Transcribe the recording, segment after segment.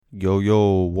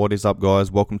Yo, what is up,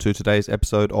 guys? Welcome to today's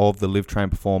episode of the Live, Train,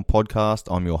 Perform podcast.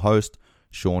 I'm your host,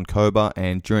 Sean Kober,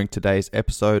 and during today's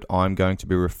episode, I'm going to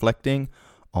be reflecting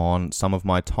on some of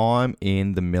my time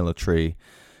in the military.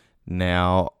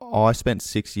 Now, I spent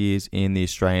 6 years in the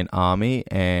Australian Army,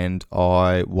 and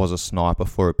I was a sniper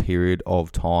for a period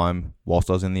of time whilst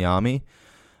I was in the Army.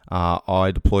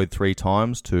 I deployed 3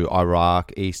 times to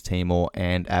Iraq, East Timor,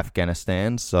 and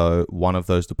Afghanistan. So one of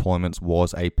those deployments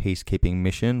was a peacekeeping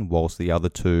mission, whilst the other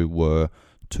 2 were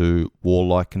to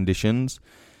warlike conditions.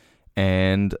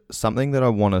 And something that I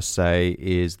want to say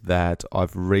is that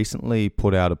I've recently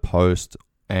put out a post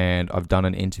and I've done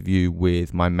an interview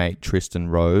with my mate Tristan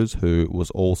Rose, who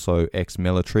was also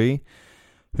ex-military,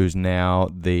 who's now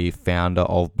the founder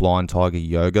of Blind Tiger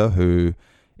Yoga, who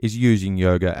is using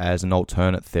yoga as an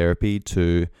alternate therapy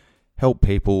to help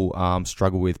people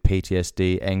struggle with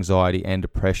PTSD, anxiety, and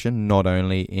depression, not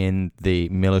only in the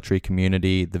military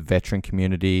community, the veteran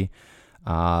community,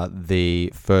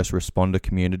 the first responder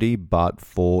community, but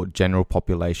for general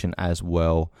population as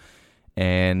well.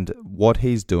 And what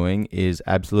he's doing is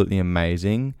absolutely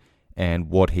amazing, and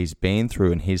what he's been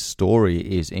through and his story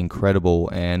is incredible.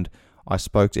 And I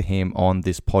spoke to him on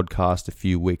this podcast a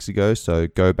few weeks ago, so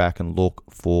go back and look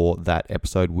for that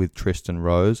episode with Tristan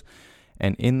Rose.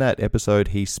 And in that episode,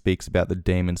 he speaks about the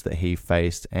demons that he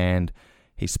faced, and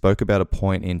he spoke about a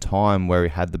point in time where he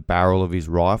had the barrel of his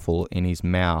rifle in his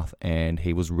mouth and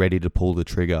he was ready to pull the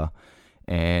trigger.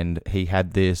 And he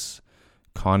had this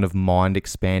kind of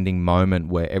mind-expanding moment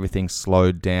where everything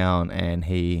slowed down and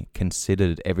he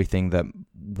considered everything that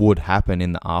would happen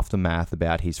in the aftermath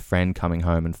about his friend coming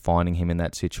home and finding him in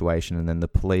that situation, and then the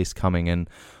police coming and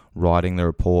writing the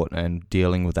report and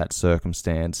dealing with that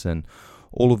circumstance, and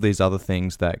all of these other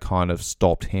things that kind of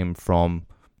stopped him from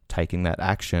taking that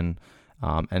action.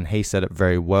 And he said it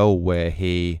very well, where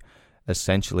he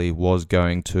essentially was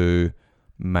going to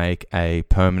make a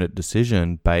permanent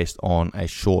decision based on a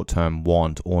short-term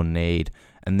want or need.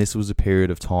 And this was a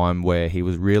period of time where he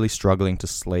was really struggling to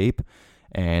sleep,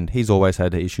 and he's always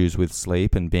had issues with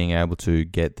sleep and being able to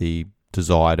get the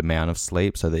desired amount of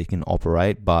sleep so that he can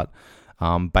operate. But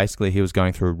basically he was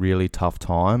going through a really tough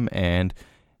time and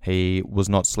he was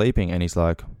not sleeping, and he's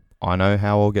like, I know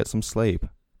how I'll get some sleep.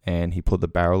 And he put the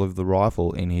barrel of the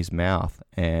rifle in his mouth.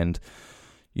 And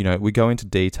you know, we go into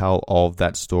detail of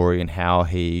that story and how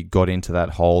he got into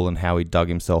that hole and how he dug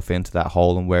himself into that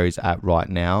hole and where he's at right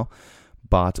now.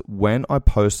 But when I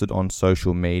posted on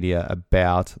social media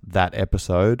about that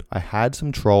episode, I had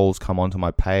some trolls come onto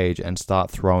my page and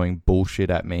start throwing bullshit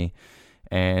at me.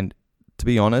 And to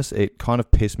be honest, it kind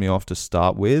of pissed me off to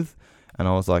start with. And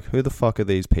I was like, who the fuck are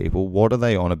these people? What are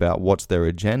they on about? What's their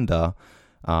agenda?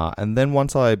 And then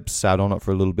once I sat on it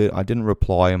for a little bit, I didn't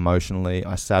reply emotionally.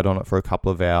 I sat on it for a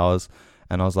couple of hours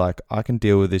and I was like, I can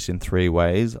deal with this in 3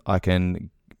 ways. I can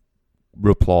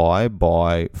reply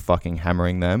by fucking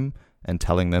hammering them and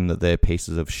telling them that they're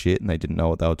pieces of shit and they didn't know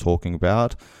what they were talking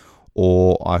about.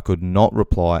 Or I could not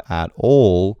reply at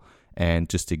all and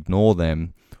just ignore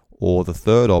them. Or the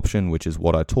third option, which is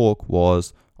what I took,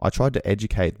 was I tried to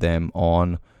educate them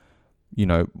on, you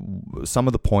know, some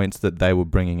of the points that they were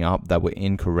bringing up that were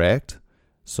incorrect.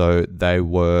 So they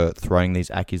were throwing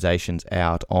these accusations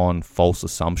out on false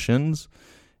assumptions.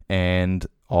 And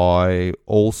I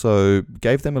also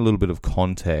gave them a little bit of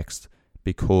context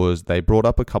because they brought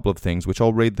up a couple of things, which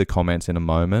I'll read the comments in a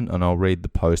moment and I'll read the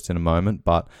post in a moment.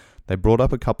 But they brought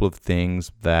up a couple of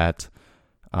things that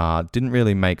didn't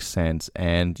really make sense.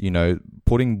 And, you know,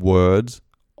 putting words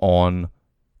on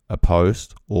a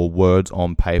post or words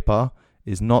on paper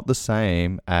is not the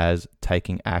same as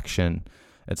taking action.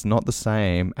 It's not the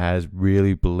same as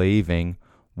really believing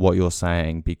what you're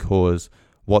saying, because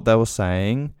what they were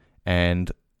saying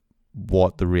and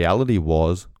what the reality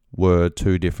was were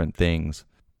 2 different things,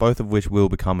 both of which will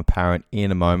become apparent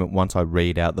in a moment once I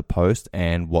read out the post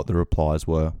and what the replies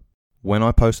were. When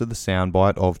I posted the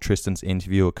soundbite of Tristan's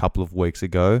interview a couple of weeks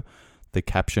ago, the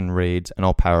caption reads, and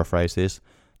I'll paraphrase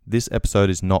this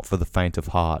episode is not for the faint of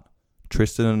heart.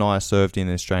 Tristan and I served in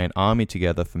the Australian Army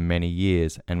together for many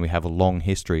years, and we have a long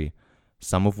history,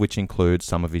 some of which includes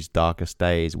some of his darkest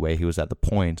days where he was at the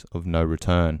point of no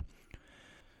return.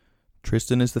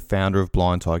 Tristan is the founder of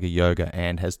Blind Tiger Yoga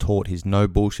and has taught his no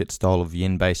bullshit style of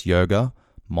yin-based yoga,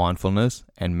 mindfulness,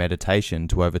 and meditation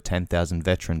to over 10,000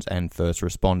 veterans and first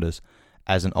responders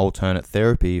as an alternate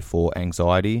therapy for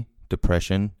anxiety,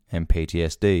 depression, and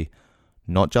PTSD,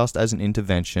 not just as an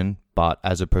intervention, but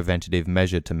as a preventative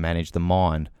measure to manage the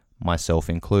mind, myself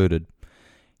included.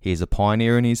 He is a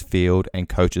pioneer in his field and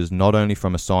coaches not only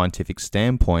from a scientific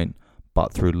standpoint,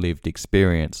 but through lived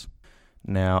experience.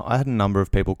 Now, I had a number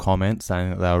of people comment saying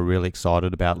that they were really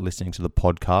excited about listening to the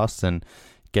podcast and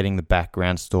getting the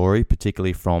background story,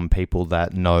 particularly from people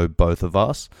that know both of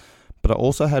us. But I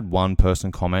also had one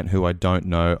person comment who I don't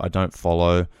know, I don't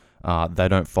follow, they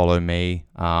don't follow me,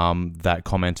 that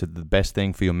commented the best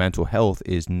thing for your mental health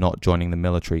is not joining the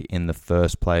military in the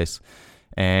first place.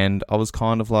 And I was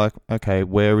kind of like, okay,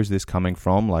 where is this coming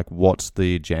from? Like, what's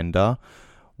the agenda?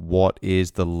 What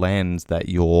is the lens that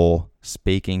you're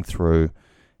speaking through?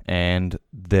 And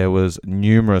there was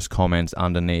numerous comments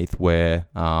underneath where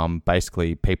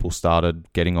basically people started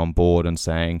getting on board and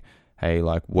saying, hey,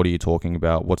 like, what are you talking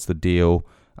about? What's the deal?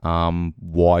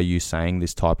 Why are you saying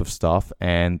this type of stuff?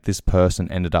 And this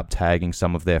person ended up tagging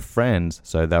some of their friends.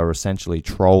 So they were essentially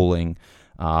trolling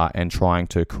and trying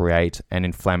to create an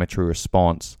inflammatory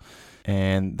response.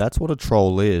 And that's what a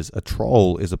troll is. A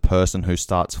troll is a person who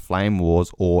starts flame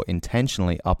wars or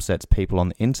intentionally upsets people on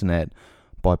the internet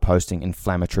by posting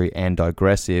inflammatory and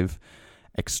aggressive,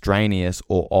 extraneous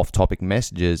or off-topic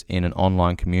messages in an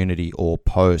online community or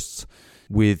posts,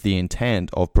 with the intent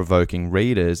of provoking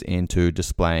readers into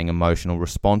displaying emotional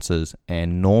responses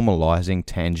and normalizing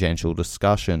tangential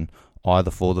discussion,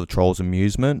 either for the troll's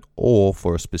amusement or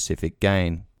for a specific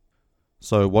gain.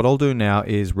 So what I'll do now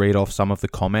is read off some of the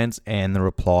comments and the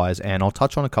replies, and I'll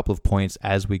touch on a couple of points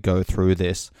as we go through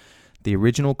this. The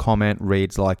original comment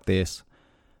reads like this: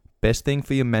 best thing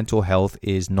for your mental health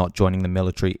is not joining the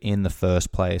military in the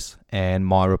first place. And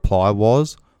my reply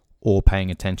was, or paying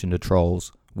attention to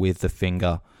trolls, with the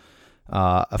finger.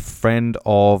 A friend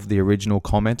of the original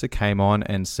commenter came on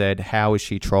and said, how is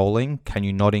she trolling? Can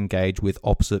you not engage with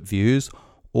opposite views?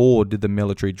 Or did the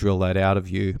military drill that out of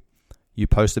you? You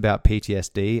post about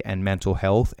PTSD and mental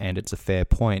health, and it's a fair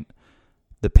point.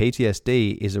 The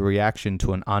PTSD is a reaction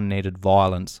to an unneeded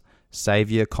violence,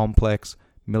 savior complex,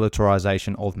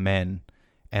 militarization of men.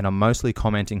 And I'm mostly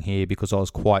commenting here because I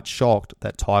was quite shocked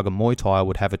that Tiger Muay Thai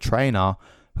would have a trainer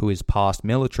who is past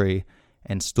military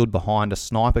and stood behind a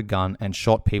sniper gun and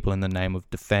shot people in the name of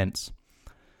defense.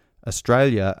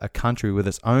 Australia, a country with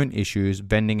its own issues,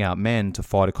 vending out men to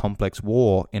fight a complex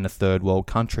war in a third world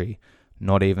country,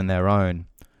 not even their own.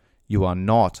 You are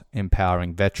not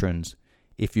empowering veterans.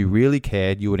 If you really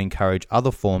cared, you would encourage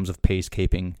other forms of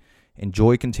peacekeeping.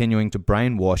 Enjoy continuing to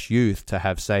brainwash youth to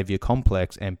have savior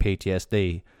complex and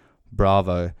PTSD.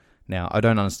 Bravo. Now, I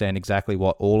don't understand exactly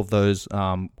what all of those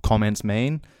comments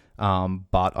mean,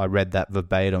 but I read that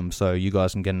verbatim so you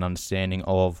guys can get an understanding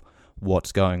of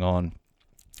what's going on.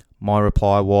 My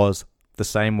reply was, the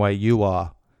same way you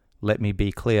are. Let me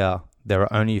be clear. There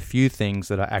are only a few things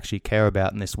that I actually care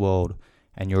about in this world,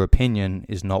 and your opinion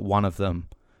is not one of them.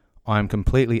 I am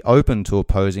completely open to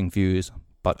opposing views,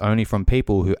 but only from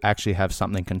people who actually have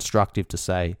something constructive to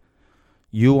say.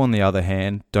 You, on the other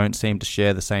hand, don't seem to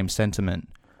share the same sentiment.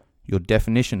 Your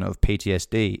definition of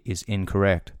PTSD is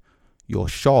incorrect. Your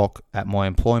shock at my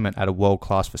employment at a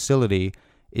world-class facility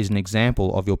is an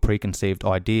example of your preconceived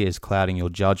ideas clouding your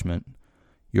judgment.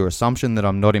 Your assumption that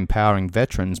I'm not empowering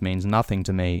veterans means nothing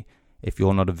to me if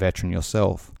you're not a veteran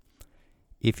yourself.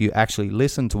 If you actually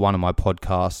listen to one of my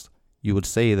podcasts, you would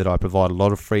see that I provide a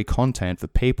lot of free content for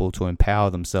people to empower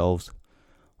themselves.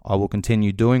 I will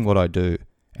continue doing what I do,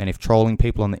 and if trolling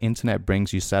people on the internet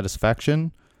brings you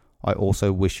satisfaction, I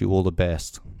also wish you all the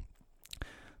best.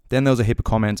 Then there was a heap of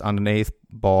comments underneath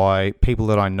by people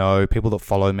that I know, people that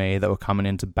follow me, that were coming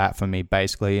in to bat for me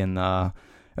basically, and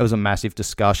it was a massive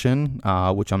discussion,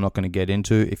 which I'm not going to get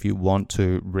into. If you want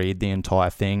to read the entire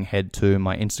thing, head to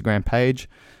my Instagram page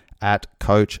at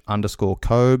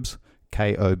coach_Kobes,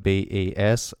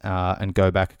 Kobes, and go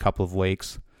back a couple of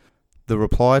weeks. The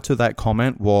reply to that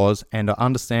comment was, and I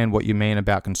understand what you mean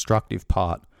about constructive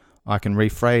part. I can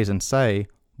rephrase and say,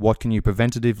 what can you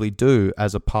preventatively do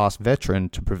as a past veteran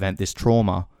to prevent this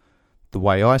trauma? The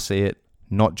way I see it,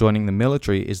 not joining the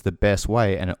military is the best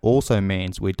way, and it also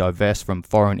means we divest from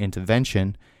foreign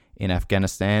intervention in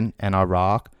Afghanistan and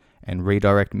Iraq and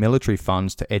redirect military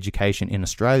funds to education in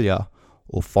Australia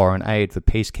or foreign aid for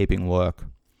peacekeeping work.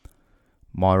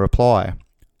 My reply,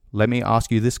 let me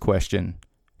ask you this question.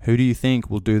 Who do you think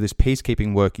will do this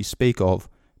peacekeeping work you speak of?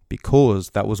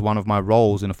 Because that was one of my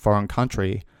roles in a foreign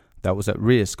country that was at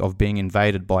risk of being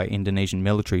invaded by Indonesian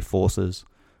military forces.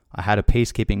 I had a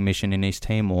peacekeeping mission in East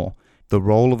Timor. The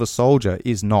role of a soldier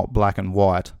is not black and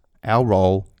white. Our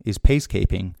role is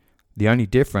peacekeeping. The only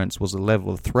difference was the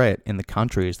level of threat in the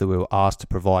countries that we were asked to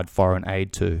provide foreign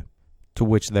aid to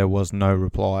which there was no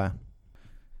reply.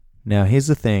 Now here's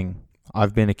the thing.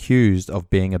 I've been accused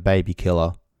of being a baby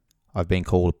killer. I've been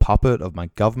called a puppet of my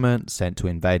government, sent to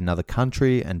invade another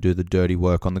country and do the dirty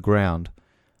work on the ground.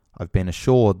 I've been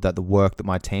assured that the work that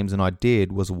my teams and I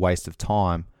did was a waste of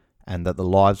time, and that the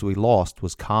lives we lost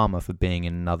was karma for being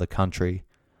in another country.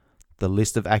 The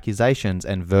list of accusations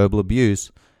and verbal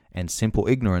abuse and simple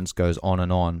ignorance goes on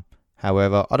and on.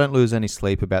 However, I don't lose any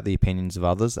sleep about the opinions of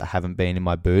others that haven't been in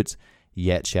my boots,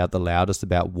 yet shout the loudest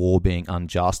about war being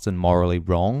unjust and morally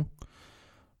wrong.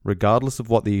 Regardless of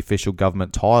what the official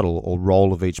government title or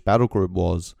role of each battle group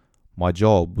was, my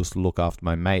job was to look after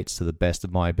my mates to the best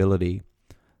of my ability.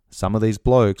 Some of these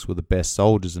blokes were the best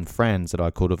soldiers and friends that I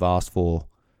could have asked for.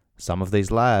 Some of these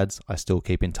lads I still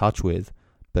keep in touch with,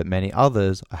 but many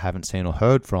others I haven't seen or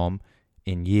heard from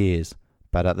in years.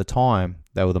 But at the time,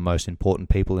 they were the most important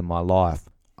people in my life.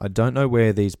 I don't know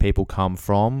where these people come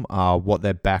from, what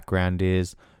their background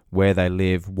is, where they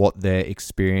live, what their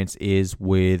experience is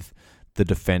with the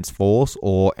Defence Force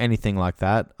or anything like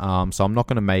that. So I'm not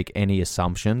going to make any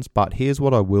assumptions, but here's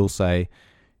what I will say.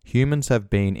 Humans have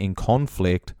been in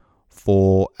conflict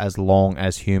for as long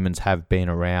as humans have been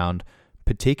around,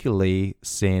 particularly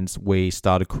since we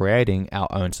started creating our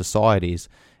own societies.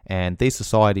 And these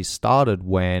societies started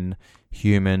when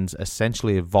humans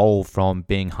essentially evolved from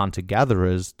being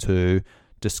hunter-gatherers to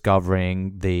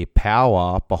discovering the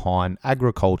power behind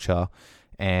agriculture.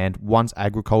 And once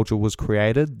agriculture was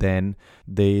created, then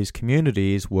these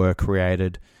communities were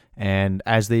created. And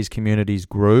as these communities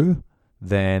grew,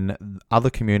 then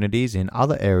other communities in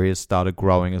other areas started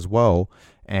growing as well.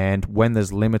 And when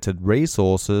there's limited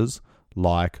resources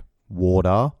like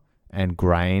water and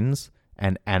grains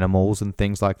and animals and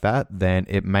things like that, then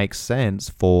it makes sense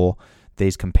for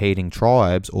these competing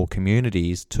tribes or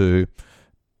communities to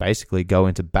basically go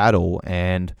into battle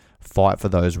and fight for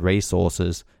those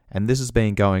resources. And this has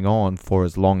been going on for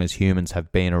as long as humans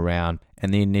have been around.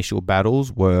 And the initial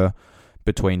battles were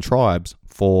between tribes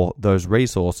for those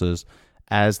resources.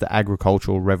 As the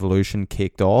agricultural revolution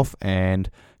kicked off and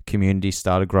communities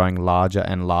started growing larger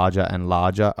and larger and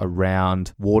larger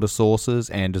around water sources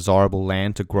and desirable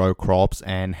land to grow crops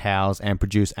and house and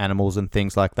produce animals and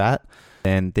things like that,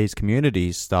 then these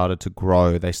communities started to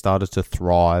grow, they started to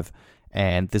thrive,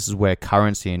 and this is where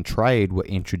currency and trade were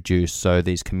introduced. So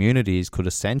these communities could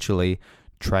essentially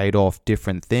trade off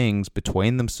different things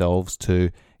between themselves to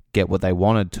get what they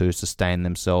wanted to sustain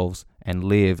themselves and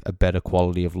live a better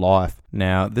quality of life.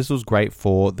 Now, this was great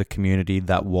for the community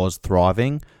that was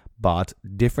thriving, but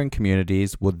different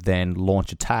communities would then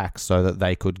launch attacks so that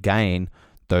they could gain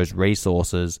those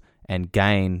resources and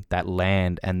gain that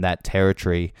land and that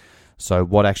territory. So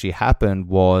what actually happened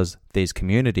was these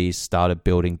communities started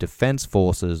building defense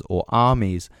forces or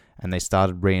armies, and they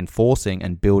started reinforcing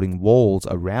and building walls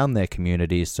around their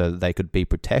communities so that they could be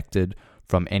protected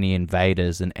from any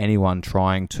invaders and anyone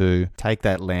trying to take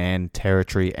that land,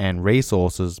 territory, and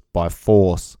resources by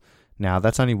force. Now,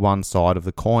 that's only one side of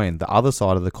the coin. The other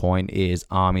side of the coin is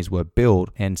armies were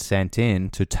built and sent in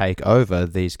to take over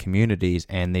these communities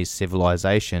and these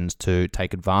civilizations to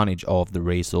take advantage of the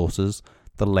resources,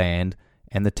 the land,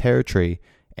 and the territory.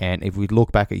 And if we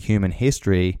look back at human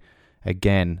history,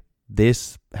 again,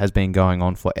 this has been going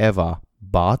on forever,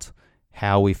 but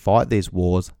how we fight these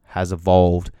wars has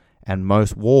evolved. And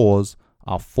most wars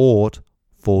are fought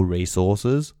for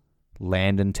resources,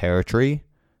 land and territory,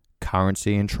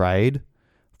 currency and trade,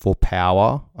 for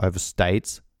power over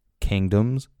states,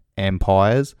 kingdoms,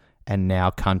 empires, and now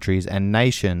countries and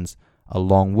nations,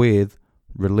 along with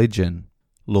religion.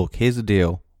 Look, here's the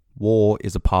deal. War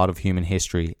is a part of human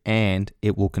history, and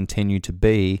it will continue to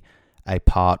be a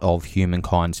part of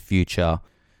humankind's future.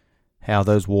 How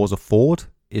those wars are fought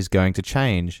is going to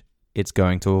change. It's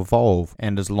going to evolve.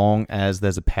 And as long as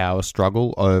there's a power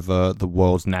struggle over the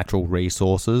world's natural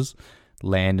resources,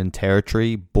 land and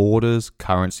territory, borders,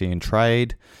 currency and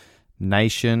trade,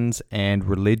 nations and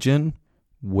religion,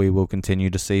 we will continue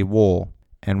to see war.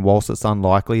 And whilst it's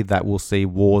unlikely that we'll see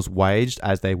wars waged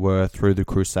as they were through the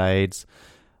Crusades,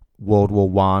 World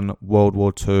War I, World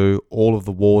War II, all of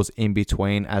the wars in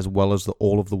between, as well as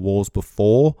all of the wars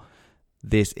before,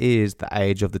 this is the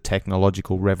age of the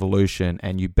technological revolution,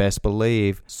 and you best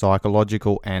believe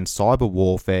psychological and cyber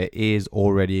warfare is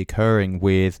already occurring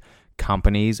with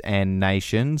companies and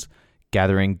nations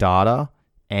gathering data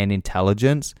and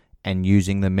intelligence and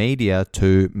using the media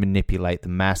to manipulate the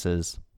masses.